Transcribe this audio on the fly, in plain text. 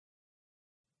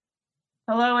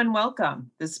Hello and welcome.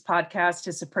 This podcast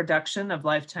is a production of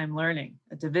Lifetime Learning,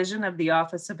 a division of the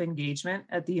Office of Engagement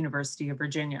at the University of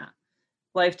Virginia.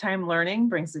 Lifetime Learning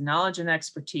brings the knowledge and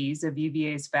expertise of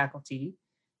UVA's faculty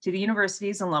to the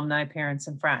university's alumni, parents,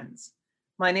 and friends.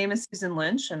 My name is Susan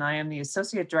Lynch, and I am the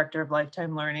Associate Director of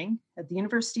Lifetime Learning at the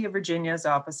University of Virginia's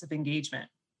Office of Engagement.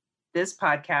 This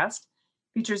podcast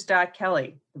features Dot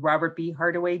Kelly, the Robert B.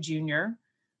 Hardaway Jr.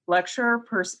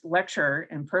 lecturer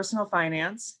in personal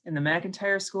finance in the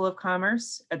McIntire School of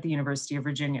Commerce at the University of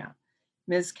Virginia.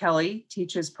 Ms. Kelly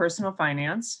teaches personal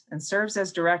finance and serves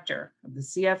as director of the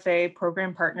CFA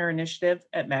Program Partner Initiative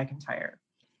at McIntire.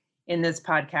 In this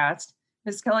podcast,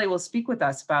 Ms. Kelly will speak with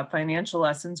us about financial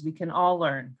lessons we can all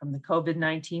learn from the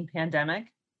COVID-19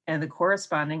 pandemic and the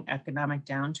corresponding economic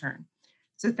downturn.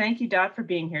 So thank you, Dot, for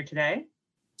being here today.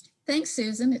 Thanks,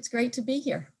 Susan. It's great to be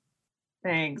here.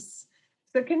 Thanks.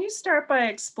 So can you start by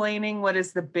explaining what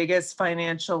is the biggest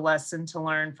financial lesson to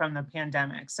learn from the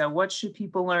pandemic? So what should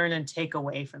people learn and take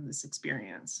away from this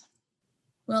experience?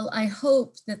 Well, I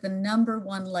hope that the number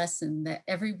one lesson that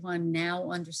everyone now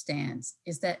understands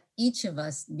is that each of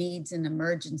us needs an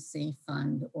emergency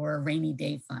fund or a rainy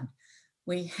day fund.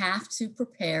 We have to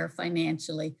prepare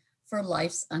financially for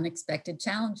life's unexpected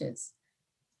challenges.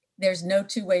 There's no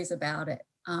two ways about it.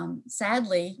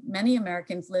 Sadly, many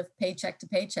Americans live paycheck to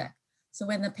paycheck. So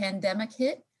when the pandemic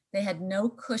hit, they had no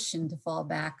cushion to fall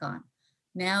back on.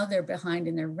 Now they're behind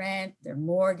in their rent, their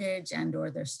mortgage, and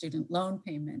or their student loan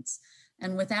payments.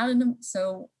 And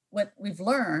so what we've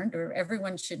learned, or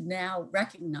everyone should now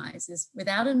recognize, is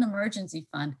without an emergency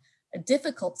fund, a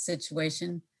difficult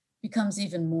situation becomes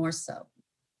even more so.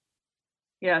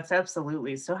 Yes,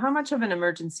 absolutely. So how much of an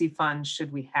emergency fund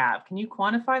should we have? Can you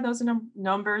quantify those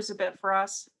numbers a bit for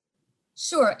us?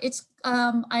 Sure.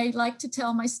 I like to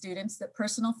tell my students that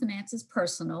personal finance is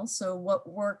personal. So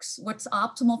what's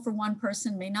optimal for one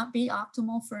person may not be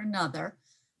optimal for another.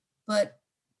 But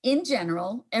in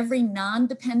general, every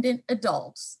non-dependent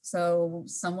adult, so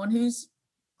someone who's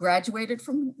graduated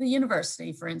from the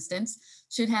university, for instance,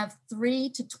 should have 3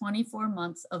 to 24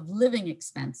 months of living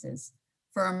expenses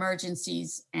for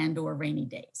emergencies and or rainy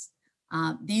days.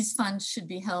 These funds should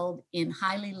be held in a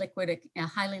highly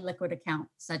liquid account,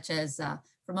 such as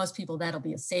for most people, that'll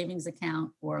be a savings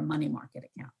account or a money market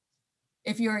account.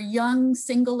 If you're a young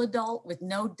single adult with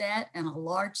no debt and a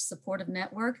large supportive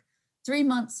network, 3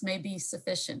 months may be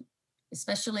sufficient,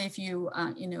 especially if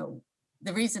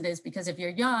the reason is because if you're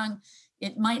young,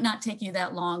 it might not take you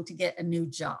that long to get a new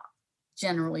job,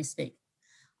 generally speaking.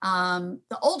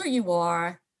 The older you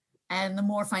are, and the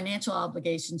more financial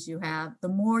obligations you have, the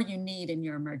more you need in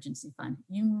your emergency fund.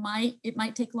 It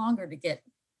might take longer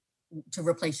to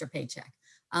replace your paycheck.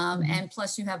 And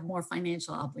plus you have more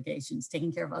financial obligations,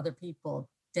 taking care of other people,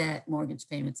 debt, mortgage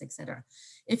payments, et cetera.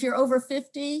 If you're over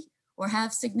 50 or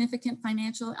have significant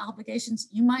financial obligations,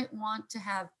 you might want to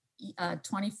have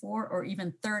 24 or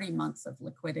even 30 months of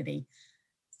liquidity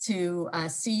to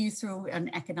see you through an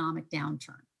economic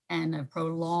downturn and a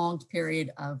prolonged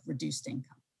period of reduced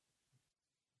income.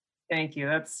 Thank you.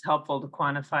 That's helpful to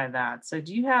quantify that. So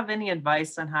do you have any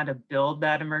advice on how to build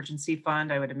that emergency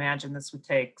fund? I would imagine this would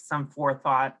take some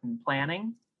forethought and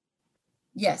planning.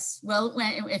 Yes. Well,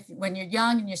 when you're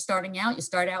young and you're starting out, you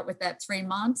start out with that 3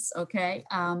 months. Okay.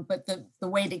 But the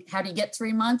way how do you get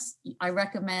 3 months? I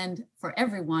recommend for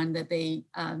everyone that they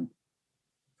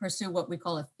pursue what we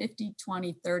call a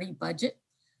 50-20-30 budget.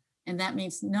 And that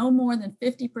means no more than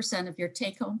 50% of your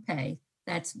take-home pay.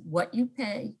 That's what you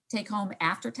take home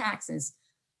after taxes.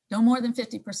 No more than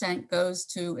 50% goes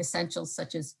to essentials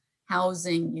such as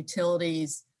housing,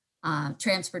 utilities,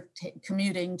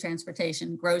 commuting,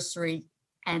 transportation, grocery,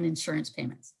 and insurance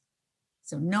payments.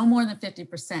 So no more than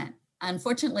 50%.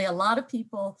 Unfortunately, a lot of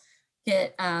people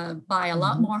buy a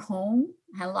lot more home,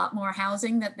 have a lot more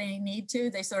housing that they need to.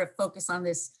 They sort of focus on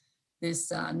this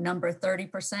number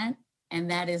 30%, and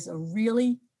that is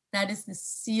the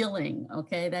ceiling.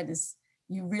 Okay,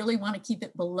 you really want to keep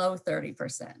it below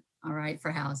 30%, all right,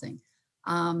 for housing.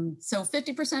 So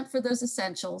 50% for those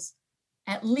essentials,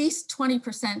 at least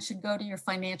 20% should go to your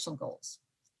financial goals.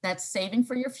 That's saving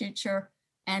for your future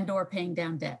and or paying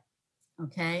down debt,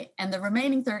 okay? And the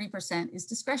remaining 30% is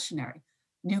discretionary.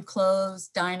 New clothes,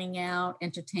 dining out,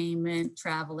 entertainment,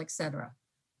 travel, etc.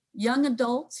 Young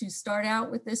adults who start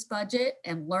out with this budget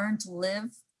and learn to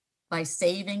live by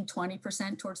saving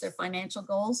 20% towards their financial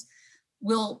goals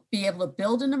will be able to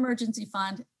build an emergency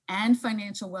fund and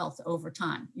financial wealth over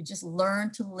time. You just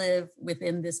learn to live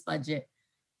within this budget.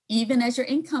 Even as your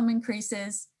income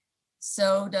increases,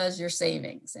 so does your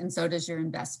savings, and so does your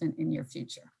investment in your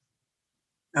future.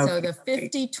 Okay. So the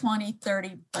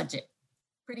 50-20-30 budget,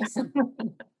 Pretty simple.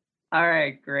 All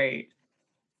right, great.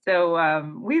 So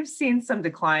we've seen some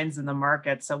declines in the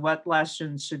market. So what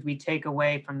lessons should we take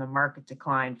away from the market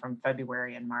decline from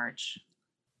February and March?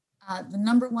 The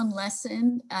number one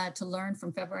lesson to learn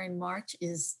from February and March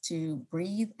is to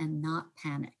breathe and not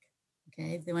panic.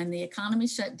 Okay, when the economy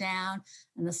shut down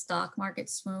and the stock market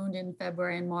swooned in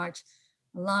February and March,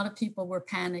 a lot of people were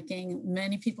panicking.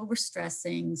 Many people were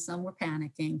stressing. Some were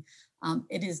panicking.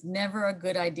 It is never a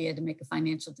good idea to make a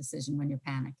financial decision when you're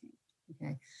panicking.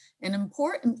 Okay, an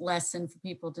important lesson for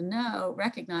people to know,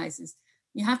 recognize is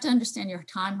you have to understand your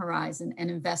time horizon and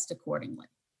invest accordingly.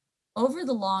 Over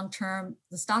the long term,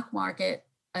 the stock market,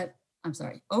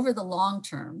 over the long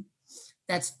term,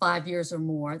 that's 5 years or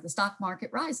more, the stock market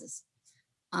rises.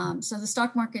 So the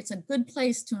stock market's a good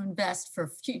place to invest for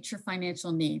future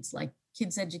financial needs like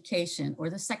kids' education or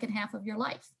the second half of your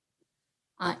life.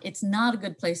 It's not a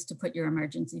good place to put your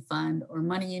emergency fund or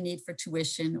money you need for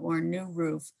tuition or a new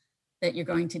roof that you're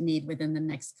going to need within the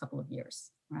next couple of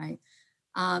years, right?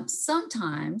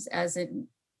 Sometimes, as in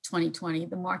 2020,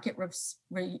 the market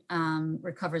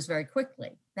recovers very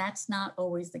quickly. That's not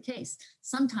always the case.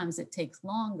 Sometimes it takes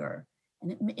longer,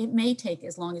 and it may take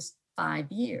as long as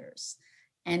 5 years.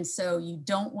 And so you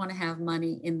don't want to have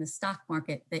money in the stock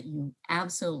market that you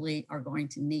absolutely are going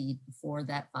to need before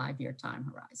that 5-year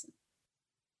time horizon.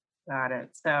 Got it.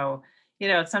 So,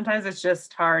 sometimes it's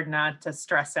just hard not to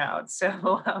stress out.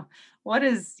 So, what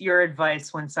is your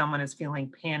advice when someone is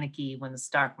feeling panicky when the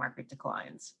stock market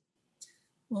declines?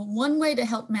 Well, one way to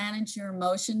help manage your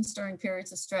emotions during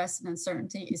periods of stress and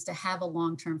uncertainty is to have a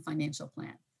long-term financial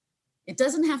plan. It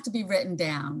doesn't have to be written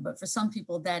down, but for some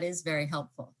people that is very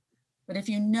helpful. But if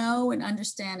you know and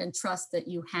understand and trust that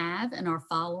you have and are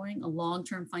following a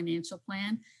long-term financial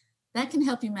plan, that can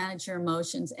help you manage your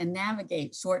emotions and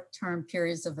navigate short-term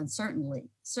periods of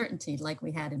uncertainty like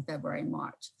we had in February and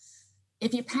March.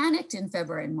 If you panicked in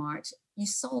February and March, you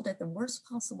sold at the worst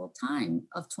possible time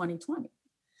of 2020.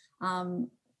 And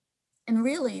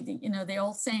really, the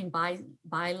old saying,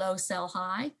 buy low, sell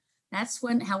high, that's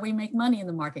how we make money in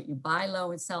the market. You buy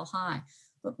low and sell high.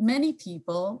 But many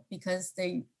people, because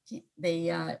they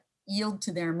yield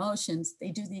to their emotions,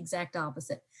 they do the exact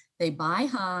opposite. They buy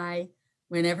high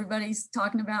when everybody's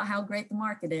talking about how great the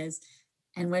market is,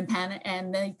 and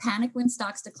they panic when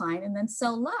stocks decline and then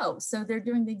sell low. So they're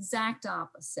doing the exact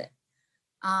opposite.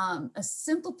 A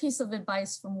simple piece of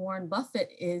advice from Warren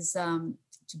Buffett is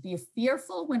to be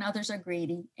fearful when others are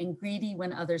greedy and greedy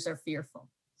when others are fearful.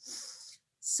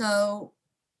 So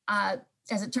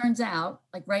as it turns out,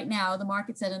 like right now, the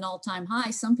market's at an all-time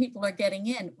high. Some people are getting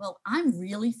in. Well, I'm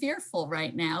really fearful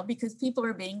right now because people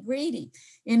are being greedy.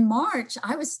 In March,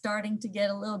 I was starting to get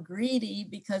a little greedy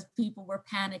because people were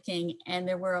panicking and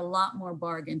there were a lot more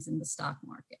bargains in the stock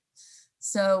market.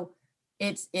 So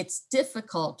it's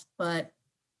difficult, but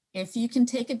if you can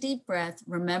take a deep breath,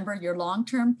 remember your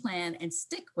long-term plan and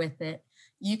stick with it,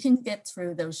 you can get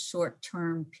through those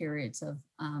short-term periods of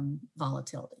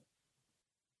volatility.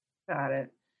 Got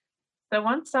it. So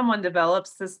once someone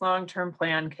develops this long-term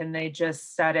plan, can they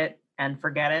just set it and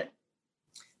forget it?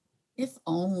 If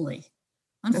only.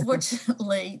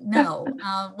 Unfortunately, no.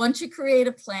 Once you create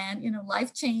a plan,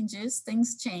 life changes,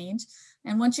 things change.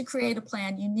 And once you create a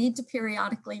plan, you need to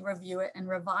periodically review it and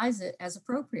revise it as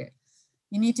appropriate.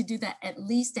 You need to do that at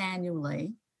least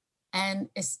annually. And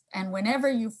whenever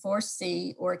you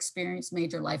foresee or experience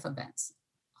major life events.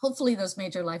 Hopefully those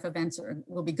major life events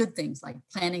will be good things like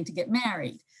planning to get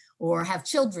married or have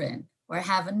children or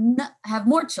have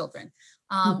more children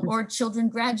or children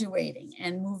graduating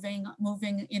and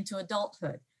moving into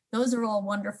adulthood. Those are all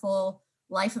wonderful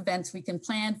life events we can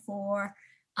plan for.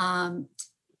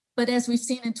 But as we've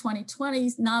seen in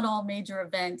 2020, not all major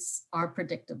events are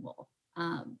predictable.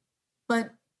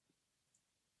 But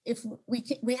if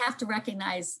we have to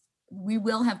recognize we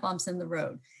will have bumps in the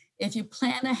road. If you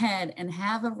plan ahead and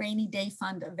have a rainy day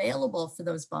fund available for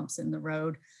those bumps in the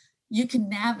road, you can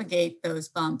navigate those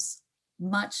bumps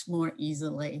much more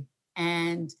easily.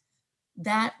 And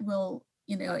that will,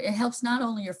 it helps not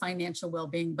only your financial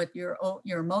well-being, but your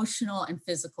emotional and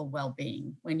physical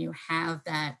well-being when you have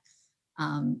that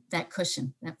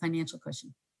cushion, that financial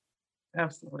cushion.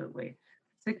 Absolutely.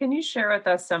 So can you share with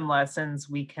us some lessons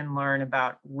we can learn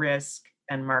about risk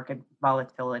and market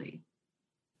volatility?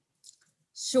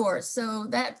 Sure. So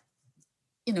that,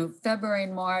 February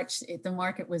and March, the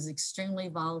market was extremely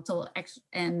volatile,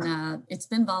 and it's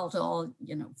been volatile,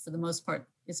 for the most part.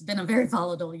 It's been a very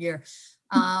volatile year.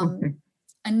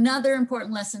 Another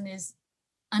important lesson is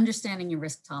understanding your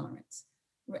risk tolerance.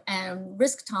 And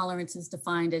risk tolerance is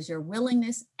defined as your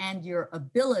willingness and your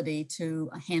ability to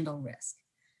handle risk.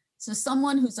 So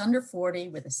someone who's under 40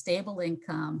 with a stable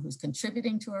income, who's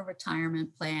contributing to a retirement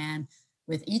plan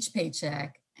with each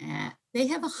paycheck, they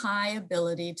have a high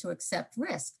ability to accept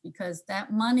risk because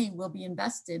that money will be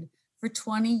invested for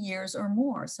 20 years or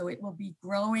more. So it will be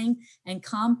growing and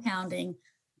compounding,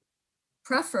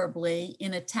 preferably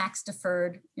in a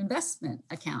tax-deferred investment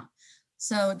account.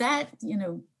 So that,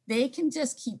 they can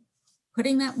just keep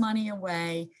putting that money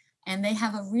away, and they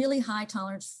have a really high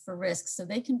tolerance for risk, so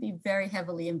they can be very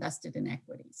heavily invested in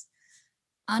equities.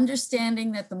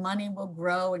 Understanding that the money will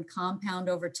grow and compound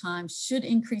over time should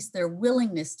increase their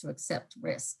willingness to accept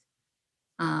risk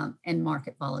and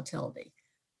market volatility.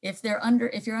 If you're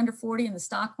under 40 and the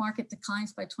stock market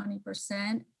declines by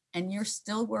 20% and you're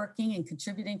still working and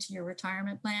contributing to your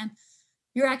retirement plan,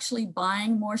 you're actually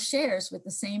buying more shares with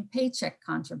the same paycheck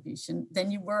contribution than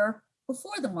you were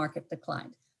before the market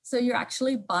declined. So you're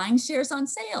actually buying shares on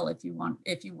sale if you want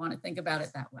to think about it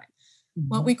that way.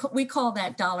 What we call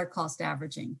that dollar cost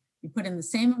averaging. You put in the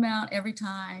same amount every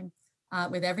time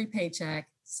with every paycheck.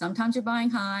 Sometimes you're buying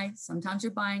high, sometimes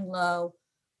you're buying low.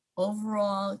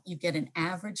 Overall, you get an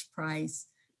average price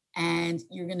and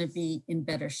you're going to be in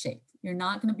better shape. You're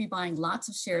not going to be buying lots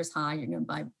of shares high. You're going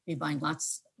to be buying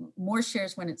lots more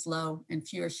shares when it's low and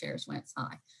fewer shares when it's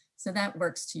high. So that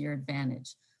works to your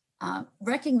advantage.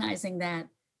 Recognizing that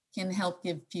can help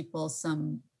give people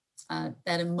some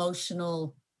that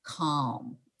emotional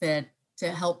calm that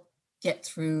to help get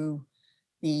through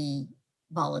the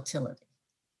volatility.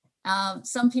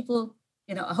 Some people,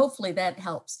 hopefully that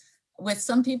helps. With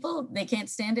some people, they can't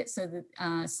stand it. So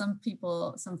that some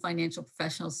financial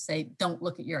professionals say, don't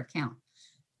look at your account.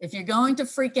 If you're going to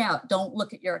freak out, don't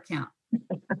look at your account.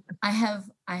 I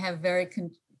have very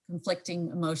conflicting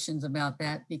emotions about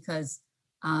that because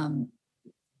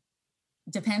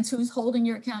depends who's holding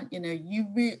your account.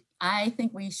 I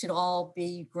think we should all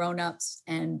be grown-ups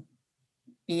and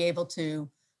be able to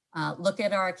look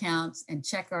at our accounts and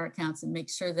check our accounts and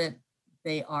make sure that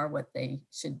they are what they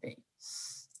should be.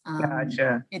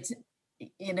 Gotcha.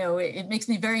 It makes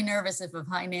me very nervous if a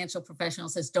financial professional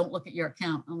says, don't look at your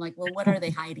account. I'm like, well, what are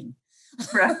they hiding?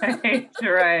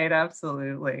 Right,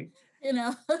 absolutely.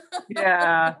 Yeah.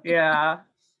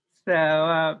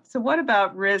 So what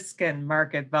about risk and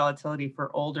market volatility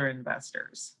for older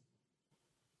investors?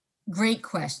 Great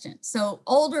question. So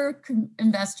older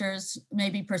investors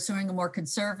may be pursuing a more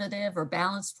conservative or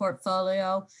balanced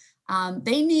portfolio.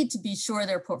 They need to be sure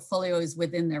their portfolio is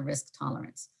within their risk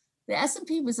tolerance. The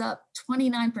S&P was up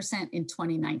 29% in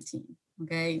 2019,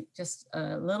 okay? Just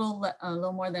a little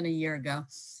more than a year ago.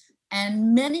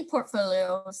 And many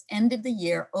portfolios ended the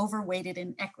year overweighted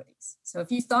in equities. So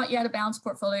if you thought you had a balanced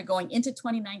portfolio going into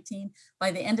 2019,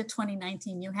 by the end of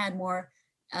 2019, you had more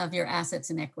of your assets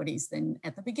in equities than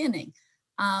at the beginning.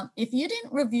 If you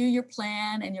didn't review your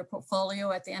plan and your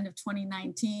portfolio at the end of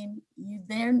 2019, you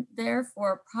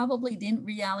therefore probably didn't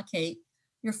reallocate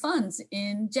your funds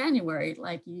in January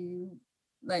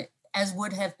as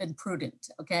would have been prudent,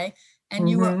 okay? And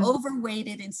you were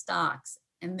overweighted in stocks,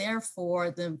 and therefore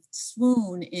the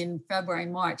swoon in February,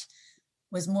 March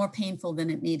was more painful than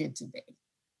it needed to be.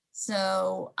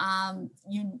 So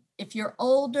if you're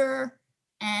older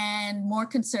and more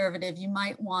conservative, you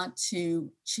might want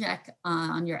to check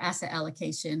on your asset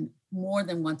allocation more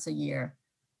than once a year,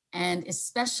 and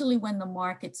especially when the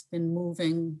market's been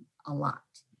moving a lot,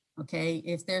 okay?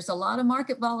 If there's a lot of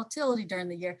market volatility during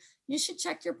the year, you should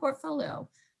check your portfolio.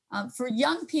 For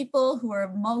young people who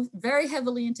are very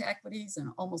heavily into equities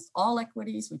and almost all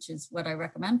equities, which is what I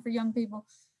recommend for young people,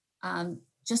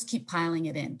 just keep piling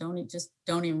it in. Don't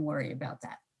even worry about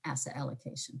that asset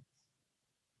allocation.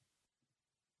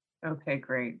 Okay,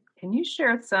 great. Can you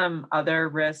share some other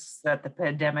risks that the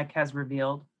pandemic has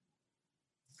revealed?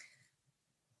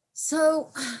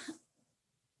 So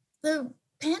the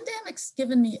pandemic's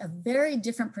given me a very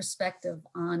different perspective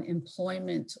on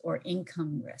employment or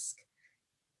income risk.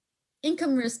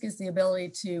 Income risk is the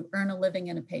ability to earn a living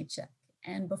and a paycheck.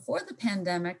 And before the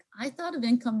pandemic, I thought of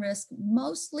income risk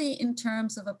mostly in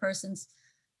terms of a person's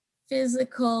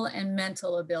physical and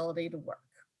mental ability to work.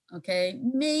 Okay,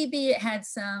 maybe it had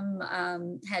some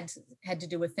had to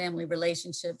do with family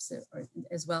relationships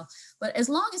as well. But as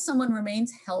long as someone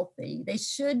remains healthy, they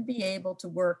should be able to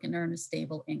work and earn a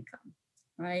stable income,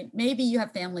 right? Maybe you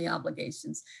have family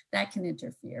obligations that can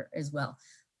interfere as well.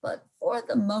 But for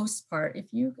the most part, if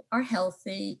you are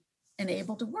healthy and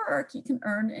able to work, you can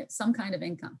earn some kind of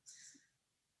income.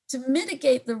 To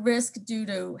mitigate the risk due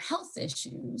to health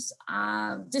issues,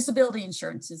 disability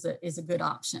insurance is a good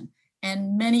option.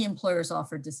 And many employers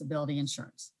offer disability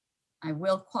insurance. I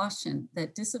will caution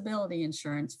that disability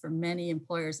insurance for many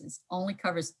employers only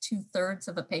covers 2/3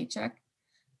 of a paycheck,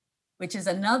 which is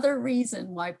another reason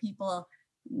why people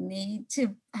need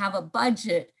to have a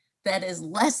budget that is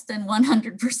less than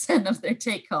 100% of their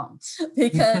take home.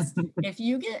 Because if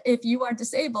you are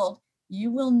disabled,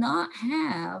 you will not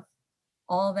have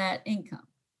all that income.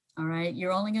 All right.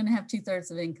 You're only going to have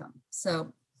 2/3 of income.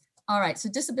 So, all right. So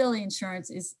disability insurance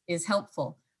is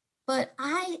helpful, but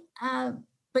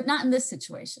but not in this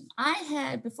situation.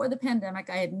 Before the pandemic,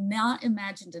 I had not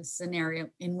imagined a scenario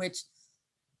in which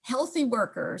healthy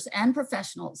workers and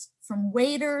professionals, from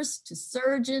waiters to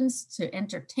surgeons to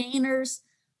entertainers,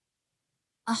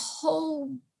 a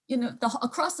whole,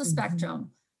 across the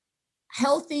spectrum,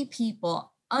 healthy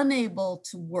people unable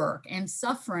to work and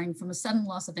suffering from a sudden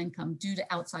loss of income due to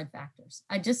outside factors.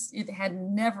 It had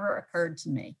never occurred to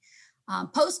me.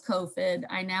 Post-COVID,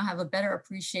 I now have a better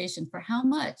appreciation for how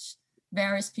much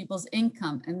various people's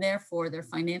income and therefore their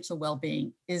financial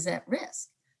well-being is at risk.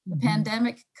 The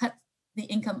pandemic cut the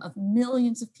income of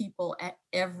millions of people at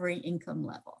every income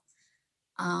level.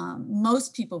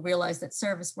 Most people realize that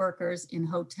service workers in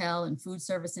hotel and food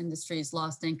service industries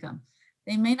lost income.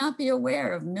 They may not be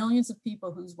aware of millions of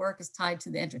people whose work is tied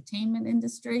to the entertainment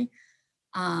industry,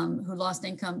 who lost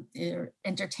income. They're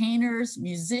entertainers,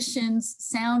 musicians,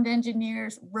 sound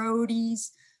engineers,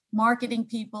 roadies, marketing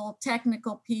people,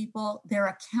 technical people, their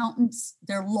accountants,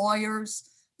 their lawyers,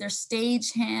 their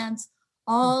stage hands.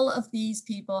 All of these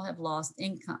people have lost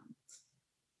income.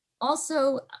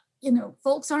 Also,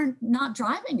 folks are not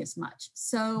driving as much.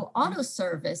 So auto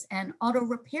service and auto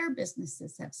repair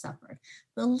businesses have suffered.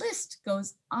 The list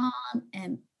goes on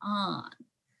and on.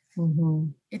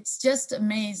 It's just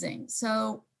amazing.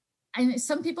 So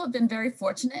some people have been very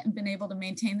fortunate and been able to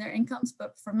maintain their incomes,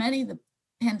 but for many, the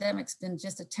pandemic's been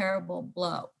just a terrible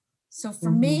blow. So for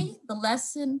me, the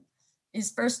lesson is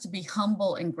first to be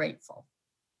humble and grateful.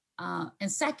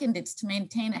 And second, it's to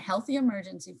maintain a healthy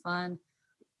emergency fund,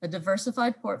 a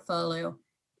diversified portfolio,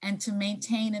 and to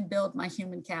maintain and build my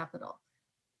human capital.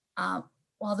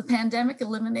 While the pandemic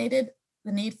eliminated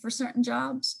the need for certain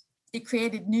jobs, it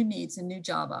created new needs and new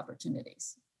job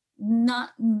opportunities.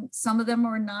 Some of them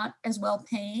are not as well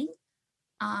paying,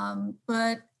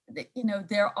 but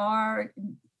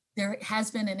there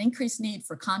has been an increased need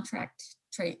for contact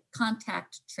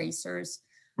tracers,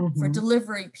 for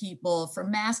delivery people, for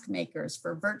mask makers,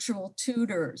 for virtual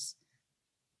tutors.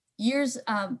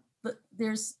 But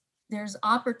there's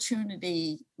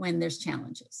opportunity when there's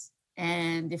challenges.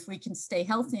 And if we can stay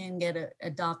healthy and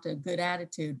adopt a good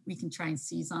attitude, we can try and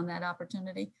seize on that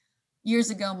opportunity.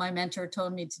 Years ago, my mentor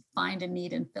told me to find a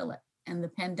need and fill it. And the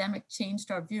pandemic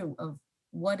changed our view of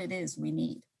what it is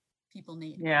people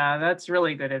need. Yeah, that's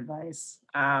really good advice.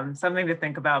 Something to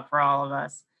think about for all of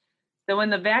us. So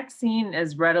when the vaccine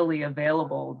is readily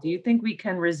available, do you think we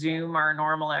can resume our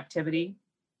normal activity?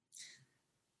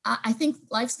 I think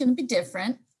life's going to be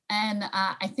different. And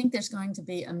I think there's going to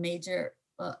be a major,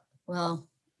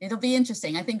 it'll be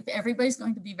interesting. I think everybody's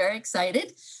going to be very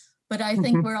excited, but I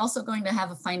think we're also going to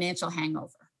have a financial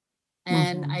hangover.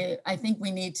 And I think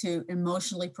we need to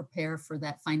emotionally prepare for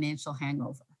that financial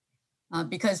hangover.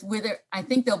 Because I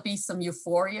think there'll be some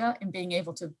euphoria in being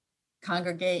able to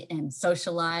congregate and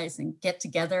socialize and get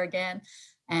together again.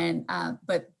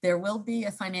 But there will be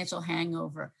a financial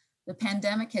hangover. The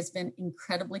pandemic has been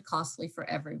incredibly costly for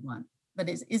everyone, but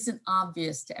it isn't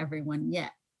obvious to everyone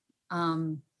yet.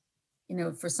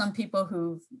 For some people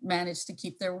who've managed to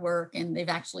keep their work, and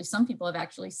some people have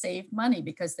actually saved money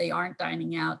because they aren't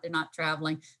dining out, they're not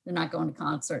traveling, they're not going to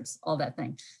concerts, all that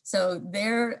thing. So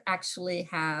they actually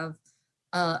have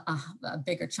a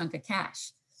bigger chunk of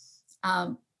cash.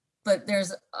 But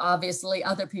there's obviously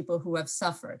other people who have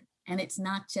suffered, and it's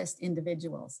not just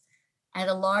individuals. At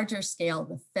a larger scale,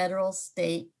 the federal,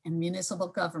 state, and municipal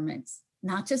governments,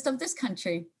 not just of this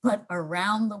country, but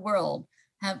around the world,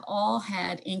 have all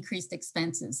had increased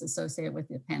expenses associated with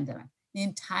the pandemic. The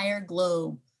entire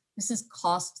globe, this has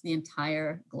cost the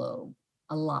entire globe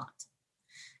a lot.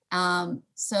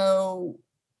 So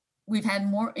we've had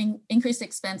more increased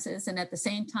expenses, and at the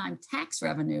same time, tax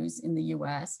revenues in the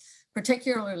US,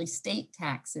 particularly state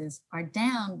taxes, are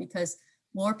down because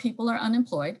more people are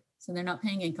unemployed, so they're not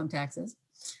paying income taxes.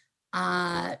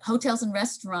 Hotels and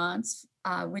restaurants,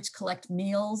 which collect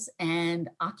meals and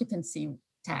occupancy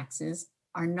taxes,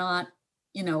 are not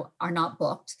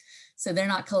booked, so they're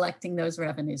not collecting those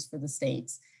revenues for the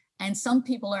states. And some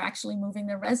people are actually moving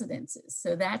their residences,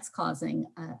 so that's causing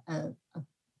a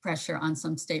pressure on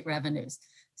some state revenues.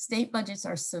 State budgets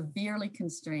are severely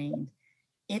constrained.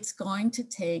 It's going to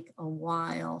take a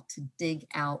while to dig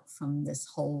out from this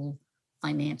hole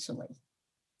financially.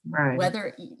 Right.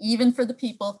 Whether even for the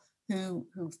people who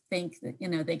think that, you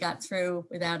know, they got through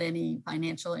without any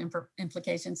financial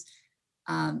implications,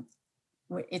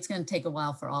 it's going to take a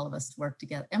while for all of us to work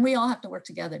together, and we all have to work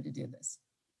together to do this.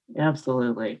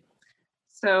 Absolutely.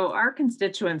 So our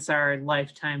constituents are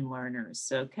lifetime learners.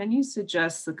 So can you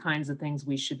suggest the kinds of things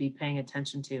we should be paying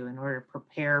attention to in order to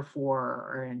prepare for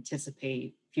or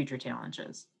anticipate future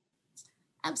challenges?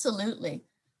 Absolutely.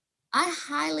 I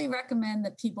highly recommend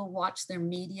that people watch their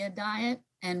media diet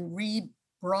and read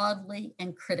broadly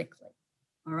and critically.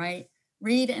 All right.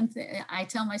 Read and I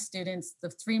tell my students the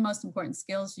three most important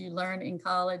skills you learn in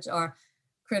college are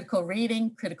critical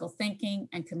reading, critical thinking,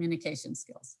 and communication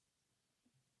skills.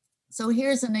 So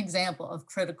here's an example of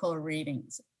critical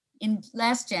readings. In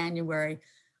last January,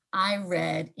 I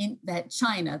read that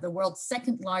China, the world's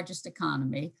second largest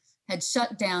economy, had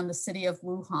shut down the city of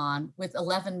Wuhan with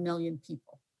 11 million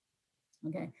people.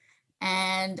 Okay.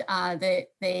 And they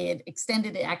had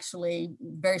extended it actually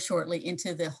very shortly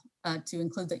into to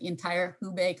include the entire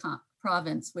Hubei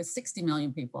province with 60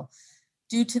 million people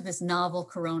due to this novel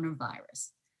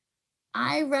coronavirus.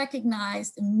 I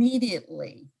recognized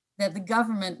immediately that the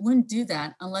government wouldn't do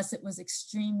that unless it was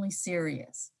extremely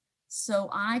serious. So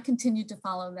I continued to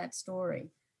follow that story.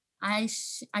 I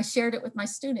shared it with my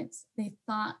students. They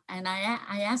thought, and I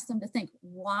asked them to think,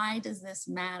 why does this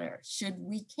matter? Should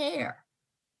we care?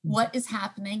 What is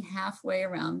happening halfway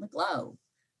around the globe?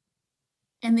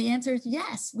 And the answer is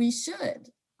yes, we should.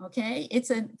 Okay,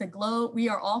 the globe, we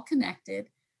are all connected.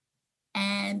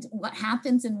 And what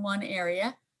happens in one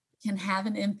area can have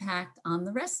an impact on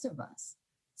the rest of us.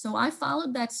 So I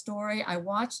followed that story. I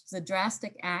watched the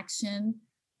drastic action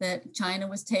that China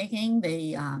was taking.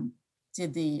 They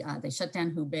shut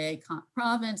down Hubei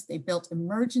province. They built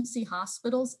emergency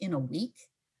hospitals in a week.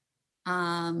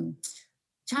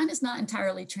 China's not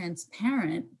entirely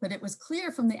transparent, but it was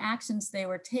clear from the actions they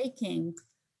were taking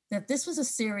that this was a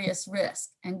serious risk.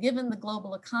 And given the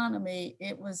global economy,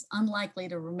 it was unlikely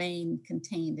to remain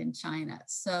contained in China.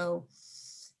 So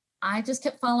I just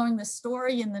kept following the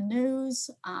story in the news.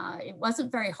 It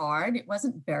wasn't very hard. It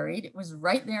wasn't buried. It was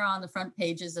right there on the front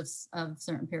pages of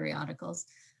certain periodicals.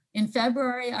 In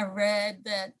February, I read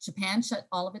that Japan shut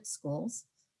all of its schools.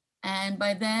 And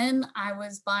by then I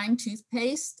was buying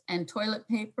toothpaste and toilet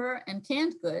paper and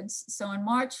canned goods. So in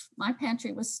March, my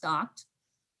pantry was stocked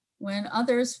when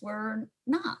others were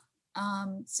not.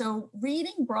 So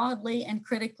reading broadly and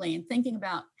critically and thinking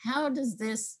about how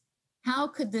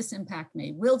could this impact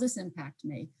me? Will this impact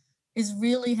me? Is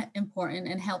really important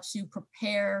and helps you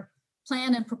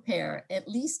plan and prepare, at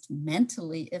least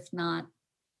mentally, if not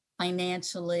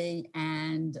financially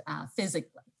and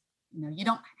physically. You know, you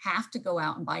don't have to go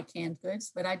out and buy canned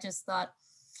goods, but I just thought,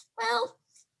 well,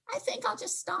 I think I'll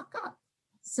just stock up.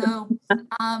 So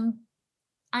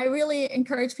I really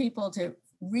encourage people to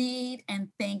read and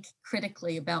think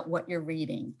critically about what you're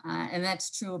reading. And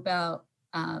that's true about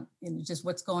just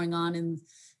what's going on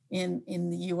in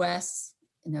the US.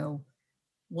 You know,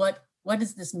 what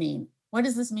does this mean? What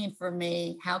does this mean for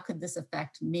me? How could this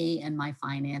affect me and my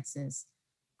finances?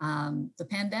 The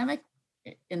pandemic,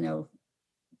 you know,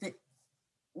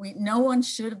 no one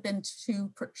should have been too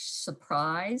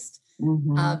surprised,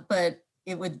 but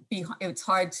it's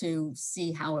hard to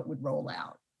see how it would roll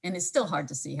out. And it's still hard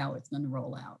to see how it's going to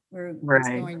roll out. It's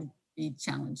going to be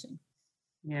challenging.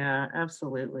 Yeah,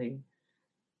 absolutely.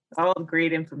 All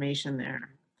great information there.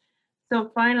 So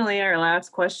finally, our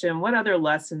last question, what other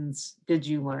lessons did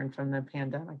you learn from the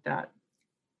pandemic, Dot?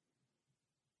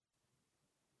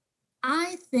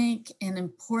 I think an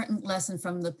important lesson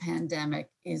from the pandemic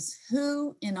is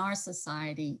who in our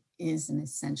society is an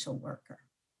essential worker.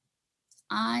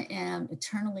 I am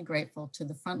eternally grateful to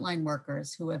the frontline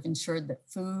workers who have ensured that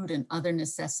food and other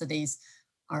necessities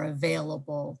are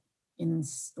available in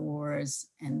stores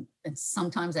and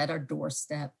sometimes at our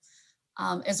doorstep,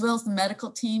 as well as the medical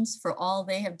teams for all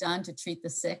they have done to treat the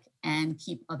sick and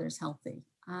keep others healthy.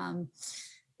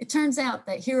 It turns out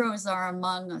that heroes are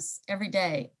among us every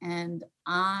day, and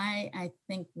I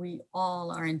think we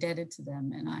all are indebted to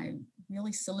them, and I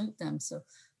really salute them. So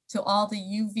to all the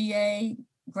UVA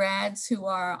grads who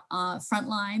are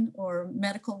frontline or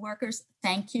medical workers,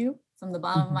 thank you from the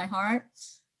bottom of my heart.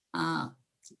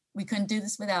 We couldn't do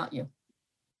this without you.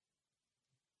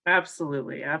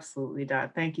 Absolutely, absolutely,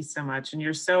 Dot. Thank you so much. And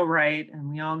you're so right. And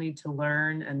we all need to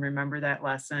learn and remember that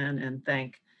lesson and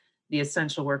thank the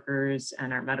essential workers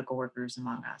and our medical workers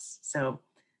among us. So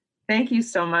thank you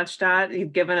so much, Dot.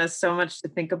 You've given us so much to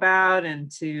think about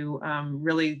and to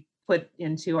really put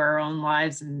into our own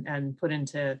lives and put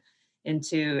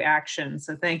into action.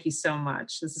 So thank you so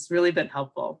much. This has really been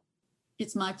helpful.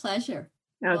 It's my pleasure.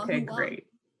 Okay, Wahoo wah. great.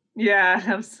 Yeah,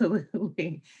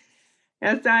 absolutely.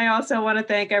 Yes, I also want to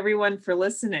thank everyone for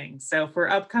listening. So for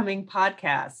upcoming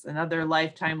podcasts and other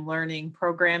lifetime learning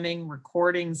programming,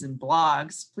 recordings, and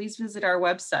blogs, please visit our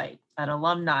website at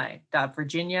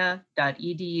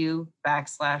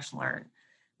alumni.virginia.edu/learn.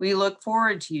 We look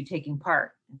forward to you taking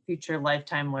part in future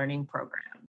lifetime learning programs.